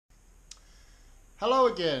Hello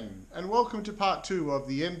again, and welcome to part 2 of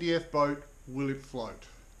the MDF boat Will It Float?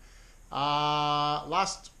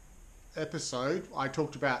 Last episode I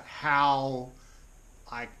talked about how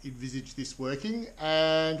I envisaged this working,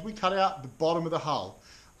 and we cut out the bottom of the hull,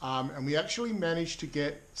 and we actually managed to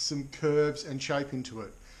get some curves and shape into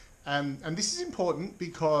it. And this is important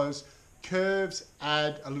because curves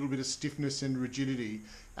add a little bit of stiffness and rigidity,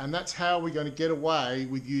 and that's how we're going to get away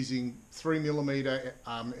with using 3mm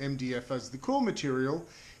MDF as the core material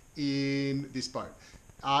in this boat.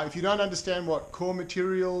 If you don't understand what core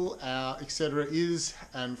material, etc. is,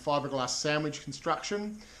 and fiberglass sandwich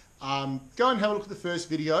construction, go and have a look at the first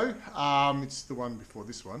video. It's the one before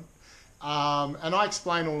this one, and I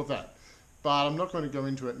explain all of that. But I'm not going to go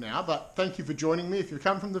into it now. But thank you for joining me if you've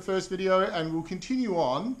come from the first video, and we'll continue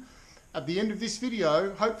on. At the end of this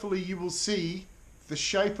video, hopefully you will see the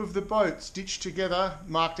shape of the boat stitched together,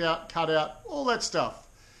 marked out, cut out, all that stuff.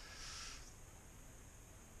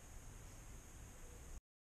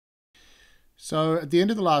 So at the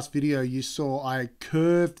end of the last video, you saw I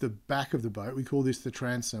curved the back of the boat. We call this the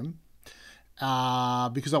transom,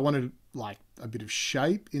 because I wanted like a bit of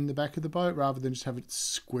shape in the back of the boat rather than just have it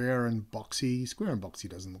square and boxy. Square and boxy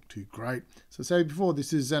doesn't look too great. So I said before,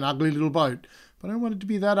 this is an ugly little boat, but I don't want it to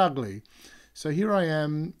be that ugly. So here I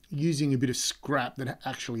am using a bit of scrap that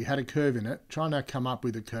actually had a curve in it, trying to come up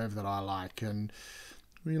with a curve that I like. And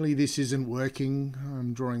really this isn't working.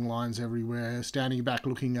 I'm drawing lines everywhere, standing back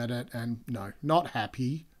looking at it, and no, not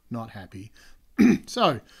happy, not happy.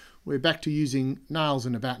 So we're back to using nails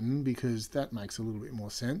and a batten because that makes a little bit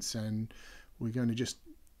more sense. And we're going to just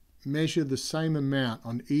measure the same amount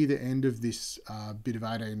on either end of this bit of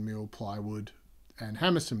 18mm plywood and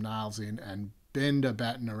hammer some nails in and bend a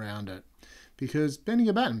batten around it. Because bending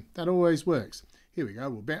a batten, that always works. Here we go,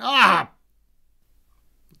 we'll bend,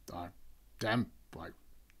 damn, like,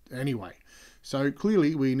 anyway. So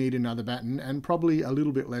clearly we need another batten and probably a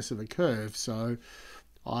little bit less of a curve. So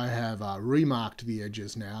I have remarked the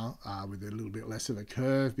edges now with a little bit less of a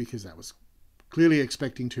curve because that was clearly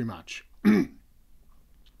expecting too much.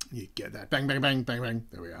 You get that, bang, bang, bang, bang, bang,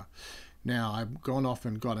 there we are. Now I've gone off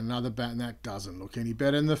and got another batten that doesn't look any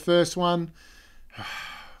better than the first one.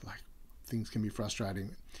 Things can be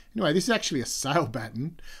frustrating. Anyway, this is actually a sail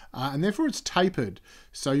batten, and therefore it's tapered.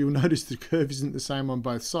 So you'll notice the curve isn't the same on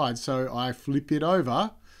both sides. So I flip it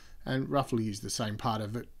over and roughly use the same part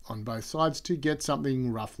of it on both sides to get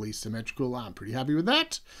something roughly symmetrical. I'm pretty happy with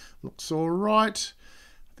that. Looks all right.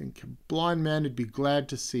 I think a blind man would be glad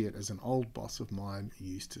to see it, as an old boss of mine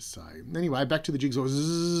used to say. Anyway, back to the jigsaw.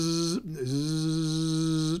 Zzz,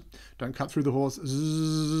 zzz. Don't cut through the horse.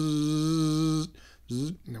 Zzz.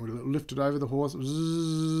 And then we'll lift it over the horse,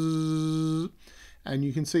 and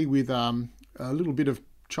you can see with a little bit of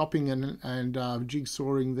chopping and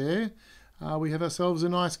jigsawing there, we have ourselves a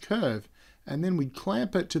nice curve. And then we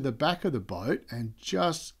clamp it to the back of the boat and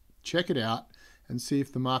just check it out and see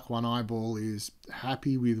if the Mark 1 eyeball is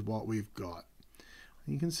happy with what we've got.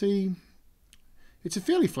 And you can see it's a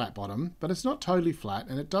fairly flat bottom, but it's not totally flat,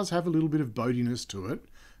 and it does have a little bit of boatiness to it,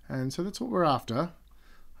 and so that's what we're after.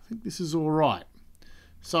 I think this is all right.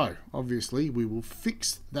 So obviously we will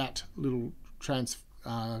fix that little transom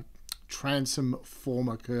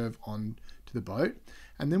former curve onto the boat,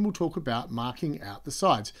 and then we'll talk about marking out the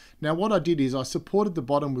sides. Now what I did is I supported the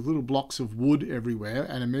bottom with little blocks of wood everywhere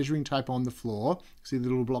and a measuring tape on the floor. See the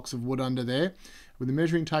little blocks of wood under there? With the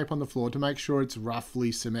measuring tape on the floor to make sure it's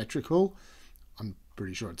roughly symmetrical. I'm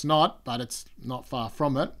pretty sure it's not, but it's not far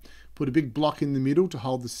from it. Put a big block in the middle to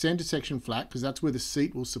hold the center section flat, because that's where the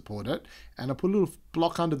seat will support it. And I put a little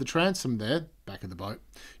block under the transom there, back of the boat,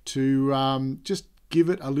 to just give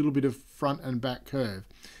it a little bit of front and back curve.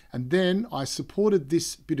 And then I supported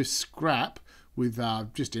this bit of scrap with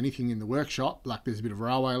just anything in the workshop, like there's a bit of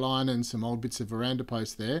railway line and some old bits of veranda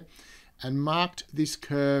posts there, and marked this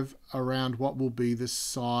curve around what will be the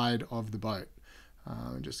side of the boat.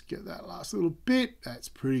 Just get that last little bit, that's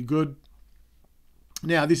pretty good.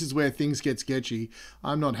 Now, this is where things get sketchy.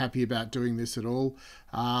 I'm not happy about doing this at all,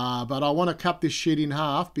 but I want to cut this sheet in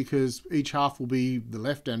half because each half will be the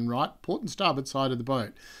left and right, port and starboard side of the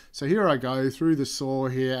boat. So here I go through the saw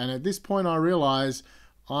here, and at this point I realise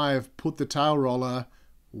I've put the tail roller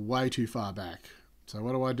way too far back. So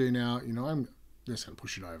what do I do now? You know, I'm just going to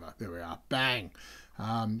push it over. There we are. Bang!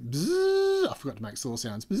 Bzzz, I forgot to make saw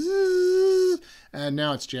sounds. Bzzz, and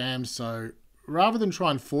now it's jammed, so rather than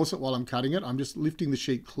try and force it while I'm cutting it, I'm just lifting the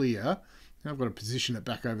sheet clear. Now I've got to position it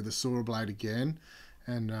back over the saw blade again.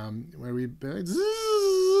 And where we...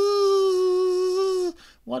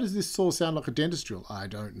 Why does this saw sound like a dentist drill? I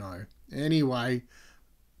don't know. Anyway,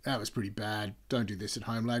 that was pretty bad. Don't do this at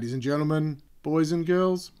home, ladies and gentlemen. boys and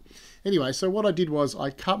girls. Anyway, so what I did was I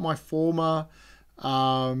cut my former,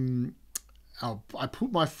 I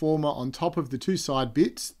put my former on top of the two side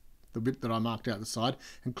bits, the bit that I marked out the side,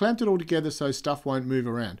 and clamped it all together so stuff won't move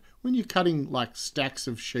around. When you're cutting like stacks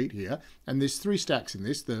of sheet here, and there's 3 stacks in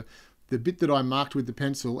this, the bit that I marked with the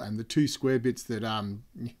pencil and the 2 square bits that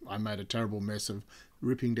I made a terrible mess of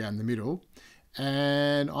ripping down the middle,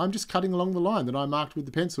 and I'm just cutting along the line that I marked with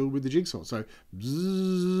the pencil with the jigsaw. So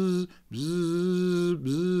bzzz, bzzz,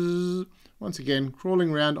 bzzz. Once again,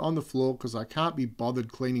 crawling around on the floor because I can't be bothered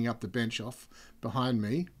cleaning up the bench off behind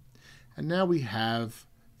me. And now we have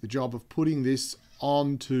the job of putting this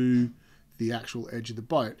onto the actual edge of the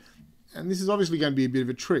boat. And this is obviously going to be a bit of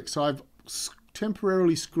a trick. So I've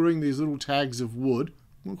temporarily screwing these little tags of wood,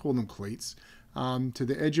 we'll call them cleats, to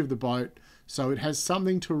the edge of the boat so it has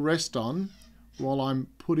something to rest on while I'm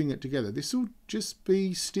putting it together. This will just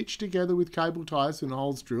be stitched together with cable ties and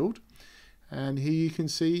holes drilled. And here you can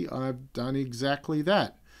see I've done exactly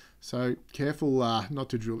that. So careful not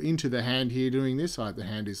to drill into the hand here doing this. The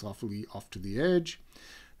hand is awfully off to the edge.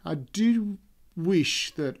 I do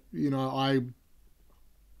wish that, you know, I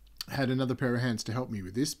had another pair of hands to help me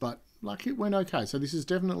with this, but like it went okay. So this is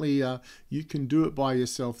definitely you can do it by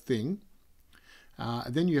yourself thing.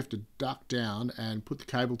 Then you have to duck down and put the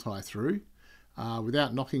cable tie through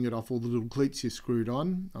without knocking it off all the little cleats you screwed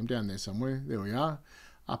on. I'm down there somewhere. There we are.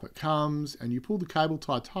 Up it comes, and you pull the cable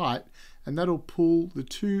tie tight, and that'll pull the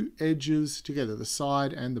 2 edges together, the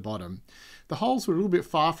side and the bottom. The holes were a little bit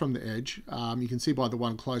far from the edge. You can see by the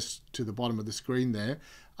one close to the bottom of the screen there.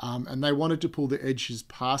 And they wanted to pull the edges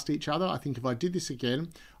past each other. I think if I did this again,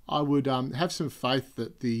 I would have some faith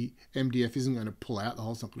that the MDF isn't going to pull out, the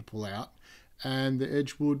hole's not going to pull out, and the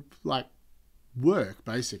edge would like work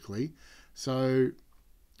basically. So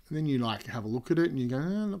then you like have a look at it and you go,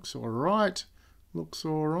 oh, looks all right. Looks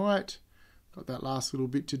all right. Got that last little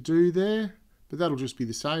bit to do there, but that'll just be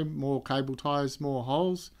the same. More cable ties, more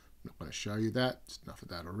holes. I'm not going to show you that. It's enough of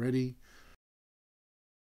that already.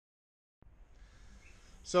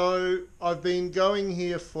 So I've been going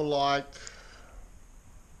here for like,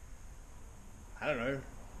 I don't know,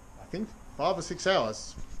 I think 5 or 6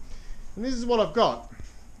 hours. And this is what I've got.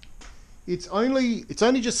 It's only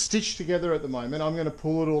just stitched together at the moment. I'm going to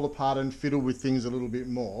pull it all apart and fiddle with things a little bit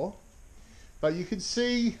more. But you can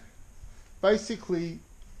see, basically,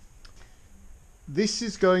 this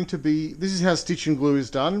is how stitch and glue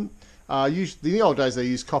is done. In the old days, they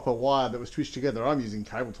used copper wire that was twisted together. I'm using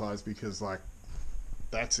cable ties because, like,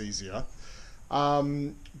 that's easier.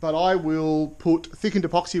 But I will put thickened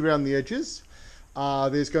epoxy around the edges.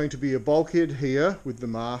 There's going to be a bulkhead here with the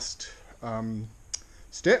mast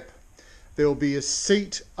step. There'll be a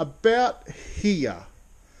seat about here.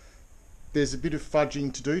 There's a bit of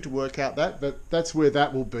fudging to do to work out that, but that's where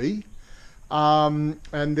that will be. And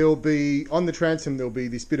there'll be, on the transom, there'll be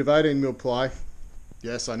this bit of 18mm ply.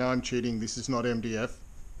 Yes, I know I'm cheating. This is not MDF.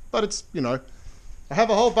 But it's, you know, I have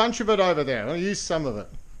a whole bunch of it over there. I'll use some of it.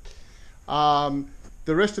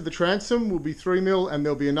 The rest of the transom will be 3mm, and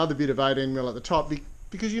there'll be another bit of 18mm at the top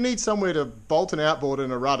because you need somewhere to bolt an outboard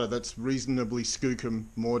and a rudder that's reasonably skookum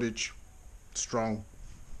Mordich strong.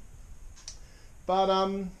 But,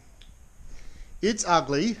 it's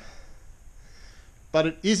ugly, but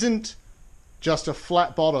it isn't just a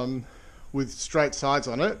flat bottom with straight sides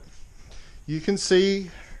on it. You can see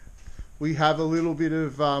we have a little bit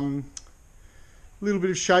of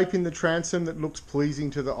shape in the transom that looks pleasing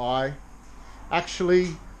to the eye. Actually,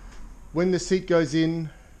 when the seat goes in,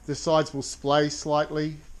 the sides will splay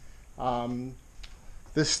slightly.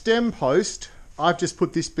 The stem post, I've just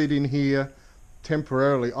put this bit in here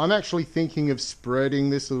temporarily. I'm actually thinking of spreading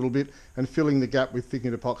this a little bit and filling the gap with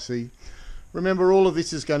thickened epoxy. Remember, all of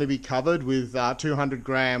this is going to be covered with 200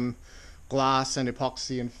 gram glass and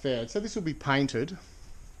epoxy and faired. So this will be painted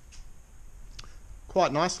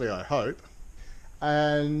quite nicely, I hope.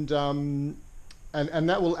 And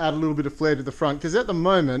that will add a little bit of flair to the front, because at the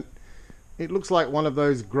moment it looks like one of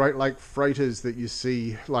those Great Lake freighters that you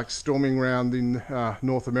see like storming around in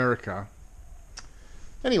North America.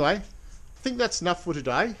 Anyway, I think that's enough for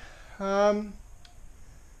today. I'm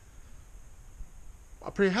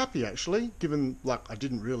pretty happy actually, given like I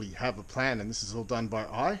didn't really have a plan and this is all done by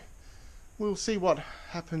eye. We'll see what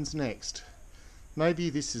happens next. Maybe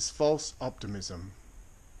this is false optimism.